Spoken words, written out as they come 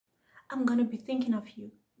I'm gonna be thinking of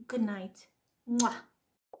you. Good night. Mwah.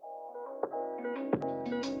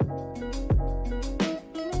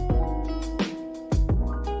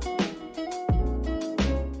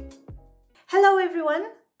 Hello everyone,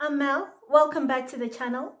 I'm Mel. Welcome back to the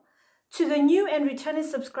channel. To the new and returning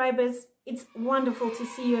subscribers, it's wonderful to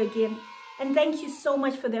see you again. And thank you so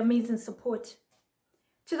much for the amazing support.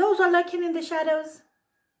 To those who are lurking in the shadows,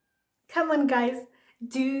 come on guys,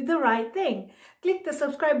 do the right thing. Click the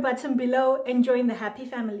subscribe button below and join the happy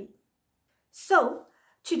family. So,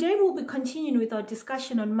 today we'll be continuing with our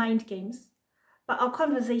discussion on mind games, but our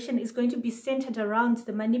conversation is going to be centered around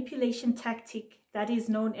the manipulation tactic that is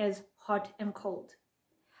known as hot and cold.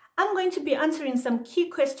 I'm going to be answering some key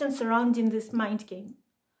questions surrounding this mind game.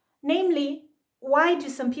 Namely, why do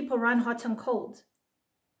some people run hot and cold?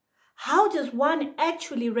 How does one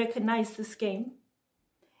actually recognize this game?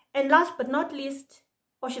 And last but not least,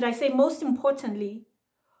 or should I say most importantly,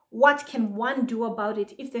 what can one do about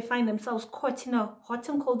it if they find themselves caught in a hot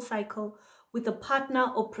and cold cycle with a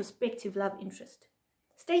partner or prospective love interest?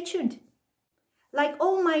 Stay tuned. Like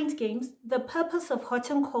all mind games, the purpose of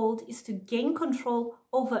hot and cold is to gain control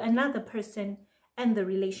over another person and the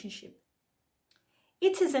relationship.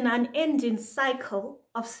 It is an unending cycle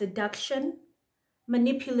of seduction,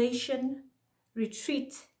 manipulation,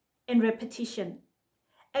 retreat, and repetition.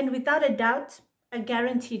 And without a doubt, a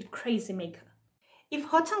guaranteed crazy maker. If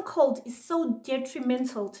hot and cold is so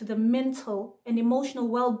detrimental to the mental and emotional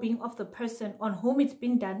well-being of the person on whom it's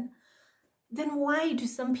been done, then why do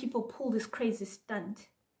some people pull this crazy stunt?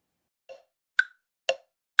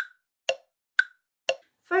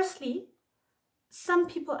 Firstly, some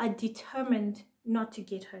people are determined not to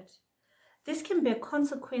get hurt. This can be a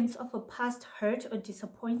consequence of a past hurt or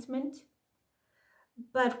disappointment.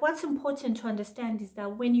 But what's important to understand is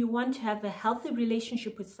that when you want to have a healthy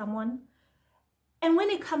relationship with someone, and when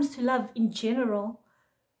it comes to love in general,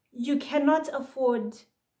 you cannot afford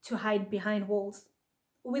to hide behind walls.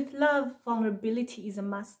 With love, vulnerability is a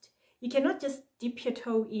must. You cannot just dip your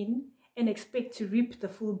toe in and expect to reap the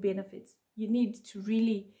full benefits. You need to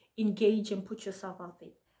really engage and put yourself out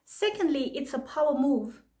there. Secondly, it's a power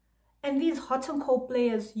move. And these hot and cold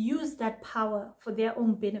players use that power for their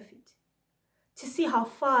own benefit. To see how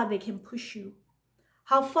far they can push you.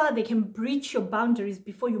 How far they can breach your boundaries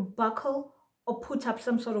before you buckle or put up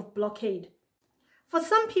some sort of blockade. For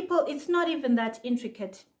some people, it's not even that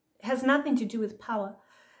intricate. It has nothing to do with power.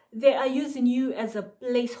 They are using you as a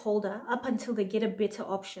placeholder up until they get a better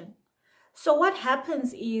option. So what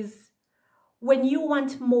happens is when you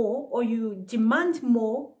want more or you demand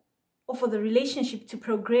more or for the relationship to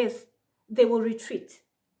progress, they will retreat.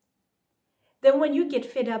 Then when you get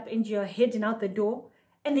fed up and you're heading out the door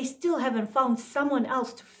and they still haven't found someone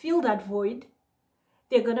else to fill that void,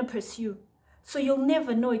 they're going to pursue. So you'll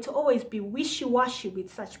never know. It'll always be wishy-washy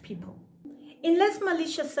with such people. In less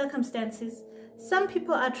malicious circumstances, some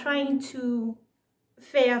people are trying to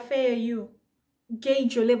fair you,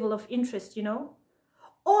 gauge your level of interest,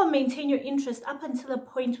 or maintain your interest up until a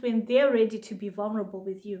point when they're ready to be vulnerable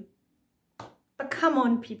with you. But come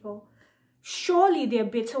on, people. Surely there are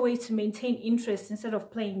better ways to maintain interest instead of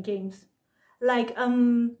playing games. Like,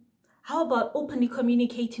 how about openly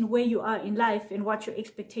communicating where you are in life and what your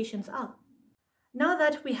expectations are? Now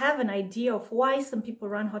that we have an idea of why some people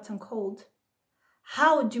run hot and cold,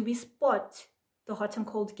 how do we spot the hot and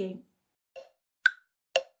cold game?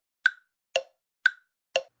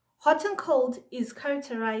 Hot and cold is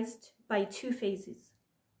characterized by two phases,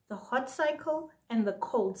 the hot cycle and the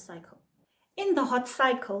cold cycle. In the hot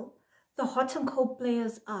cycle, the hot and cold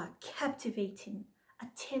players are captivating,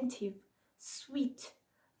 attentive, sweet,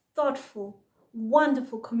 thoughtful,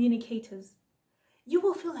 wonderful communicators. You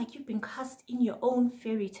will feel like you've been cast in your own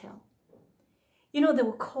fairy tale. They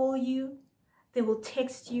will call you, they will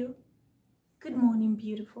text you, "Good morning,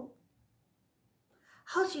 beautiful.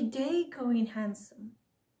 How's your day going, handsome?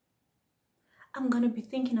 I'm gonna be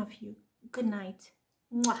thinking of you. Good night.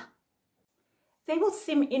 Mwah." They will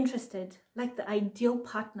seem interested, like the ideal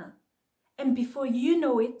partner. And before you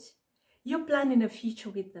know it, you're planning a future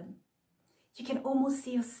with them. You can almost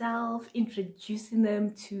see yourself introducing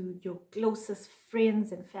them to your closest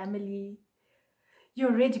friends and family. You're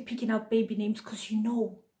already picking out baby names because you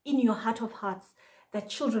know in your heart of hearts that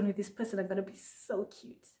children with this person are going to be so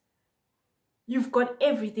cute. You've got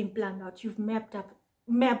everything planned out. You've mapped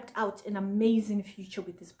out an amazing future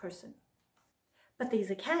with this person. But there's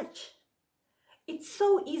a catch. It's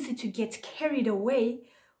so easy to get carried away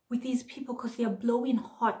with these people because they are blowing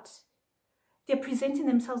hot. They're presenting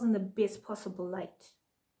themselves in the best possible light,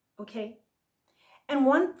 okay? And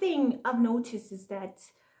one thing I've noticed is that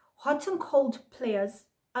hot and cold players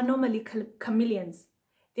are normally chameleons.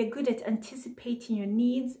 They're good at anticipating your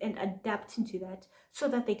needs and adapting to that so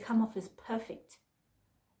that they come off as perfect.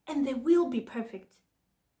 And they will be perfect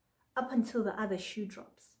up until the other shoe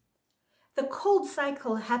drops. The cold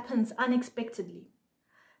cycle happens unexpectedly.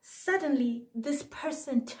 Suddenly, this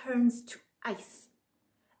person turns to ice,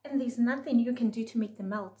 and there's nothing you can do to make them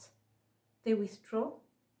melt. They withdraw,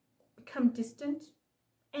 become distant,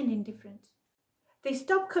 and indifferent. They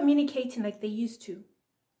stop communicating like they used to.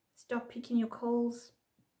 Stop picking your calls,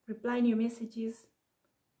 replying your messages,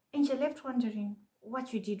 and you're left wondering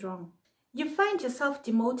what you did wrong. You find yourself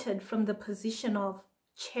demoted from the position of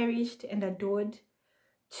cherished and adored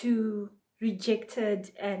to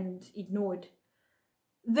rejected and ignored.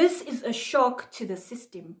 This is a shock to the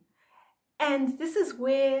system, and this is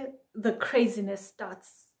where the craziness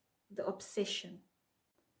starts, the obsession.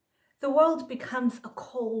 The world becomes a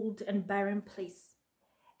cold and barren place,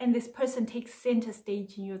 and this person takes center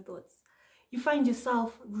stage in your thoughts. You find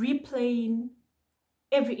yourself replaying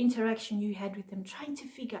every interaction you had with them, trying to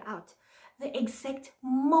figure out the exact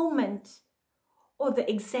moment or the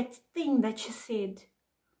exact thing that you said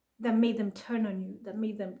that made them turn on you, that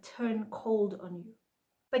made them turn cold on you.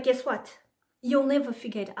 But guess what? You'll never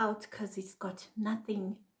figure it out because it's got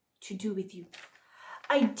nothing to do with you.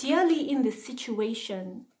 Ideally, in this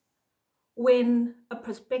situation, when a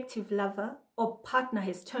prospective lover or partner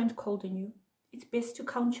has turned cold on you, it's best to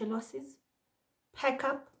count your losses, pack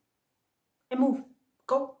up, and move.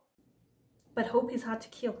 Go. But hope is hard to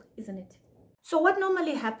kill, isn't it? So what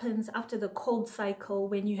normally happens after the cold cycle,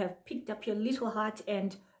 when you have picked up your little heart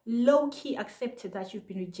and low-key accepted that you've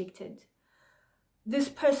been rejected, this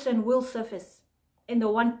person will surface and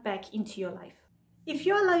they'll want back into your life. If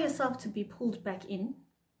you allow yourself to be pulled back in,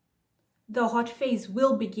 the hot phase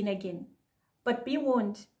will begin again. But be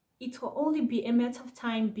warned, it will only be a matter of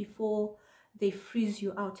time before they freeze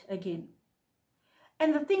you out again.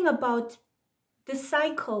 And the thing about this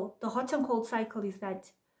cycle, the hot and cold cycle, is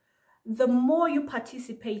that the more you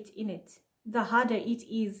participate in it, the harder it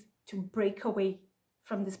is to break away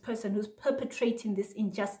from this person who's perpetrating this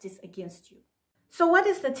injustice against you. So what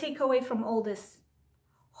is the takeaway from all this?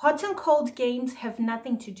 Hot and cold games have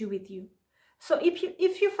nothing to do with you. So if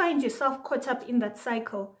you find yourself caught up in that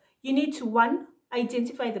cycle, you need to 1,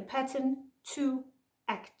 identify the pattern, 2,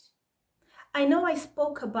 act. I know I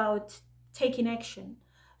spoke about taking action.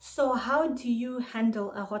 So how do you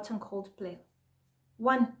handle a hot and cold player?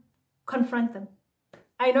 1, confront them.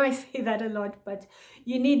 I know I say that a lot, but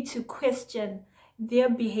you need to question their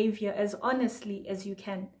behavior as honestly as you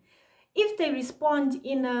can. If they respond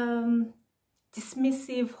in a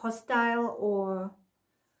dismissive, hostile, or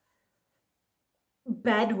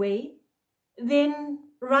bad way, then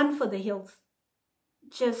run for the hills.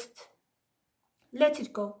 Just let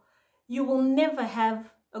it go. You will never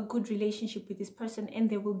have a good relationship with this person, and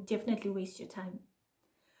they will definitely waste your time.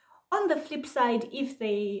 On the flip side, if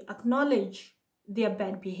they acknowledge their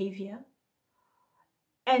bad behavior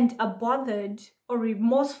and are bothered or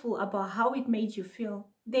remorseful about how it made you feel,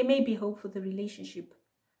 there may be hope for the relationship,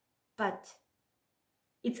 but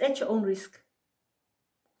it's at your own risk.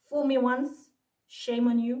 Fool me once, shame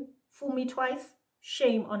on you. Fool me twice,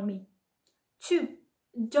 shame on me. 2,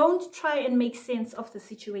 don't try and make sense of the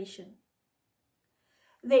situation.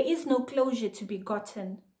 There is no closure to be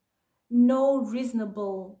gotten, no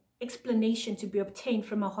reasonable explanation to be obtained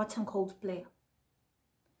from a hot and cold player.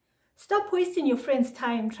 Stop wasting your friend's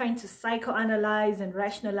time trying to psychoanalyze and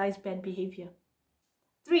rationalize bad behavior.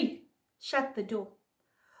 3, shut the door.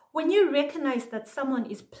 When you recognize that someone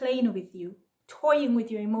is playing with you, toying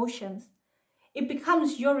with your emotions, it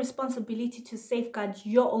becomes your responsibility to safeguard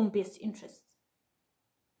your own best interests.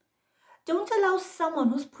 Don't allow someone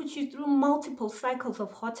who's put you through multiple cycles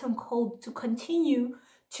of hot and cold to continue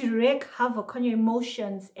to wreak havoc on your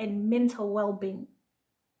emotions and mental well-being.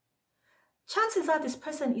 Chances are this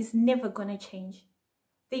person is never going to change.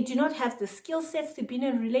 They do not have the skill sets to be in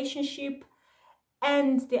a relationship,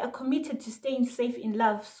 and they are committed to staying safe in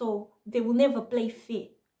love, so they will never play fair.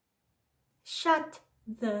 Shut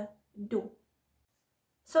the door.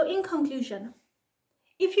 So in conclusion,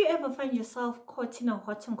 if you ever find yourself caught in a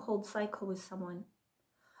hot and cold cycle with someone,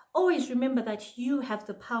 always remember that you have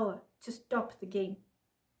the power to stop the game.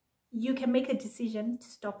 You can make a decision to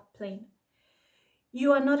stop playing.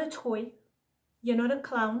 You are not a toy. You're not a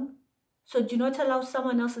clown. So do not allow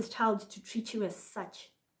someone else's child to treat you as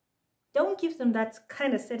such. Don't give them that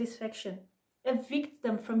kind of satisfaction. Evict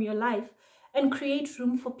them from your life and create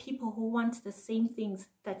room for people who want the same things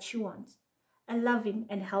that you want. A loving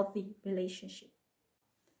and healthy relationship.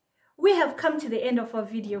 We have come to the end of our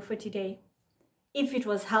video for today. If it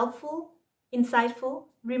was helpful, insightful,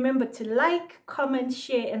 remember to like, comment,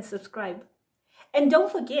 share, and subscribe. And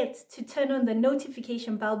don't forget to turn on the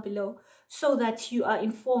notification bell below so that you are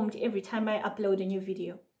informed every time I upload a new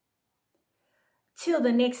video. Till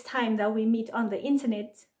the next time that we meet on the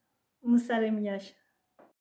internet, Musale Mnyasha.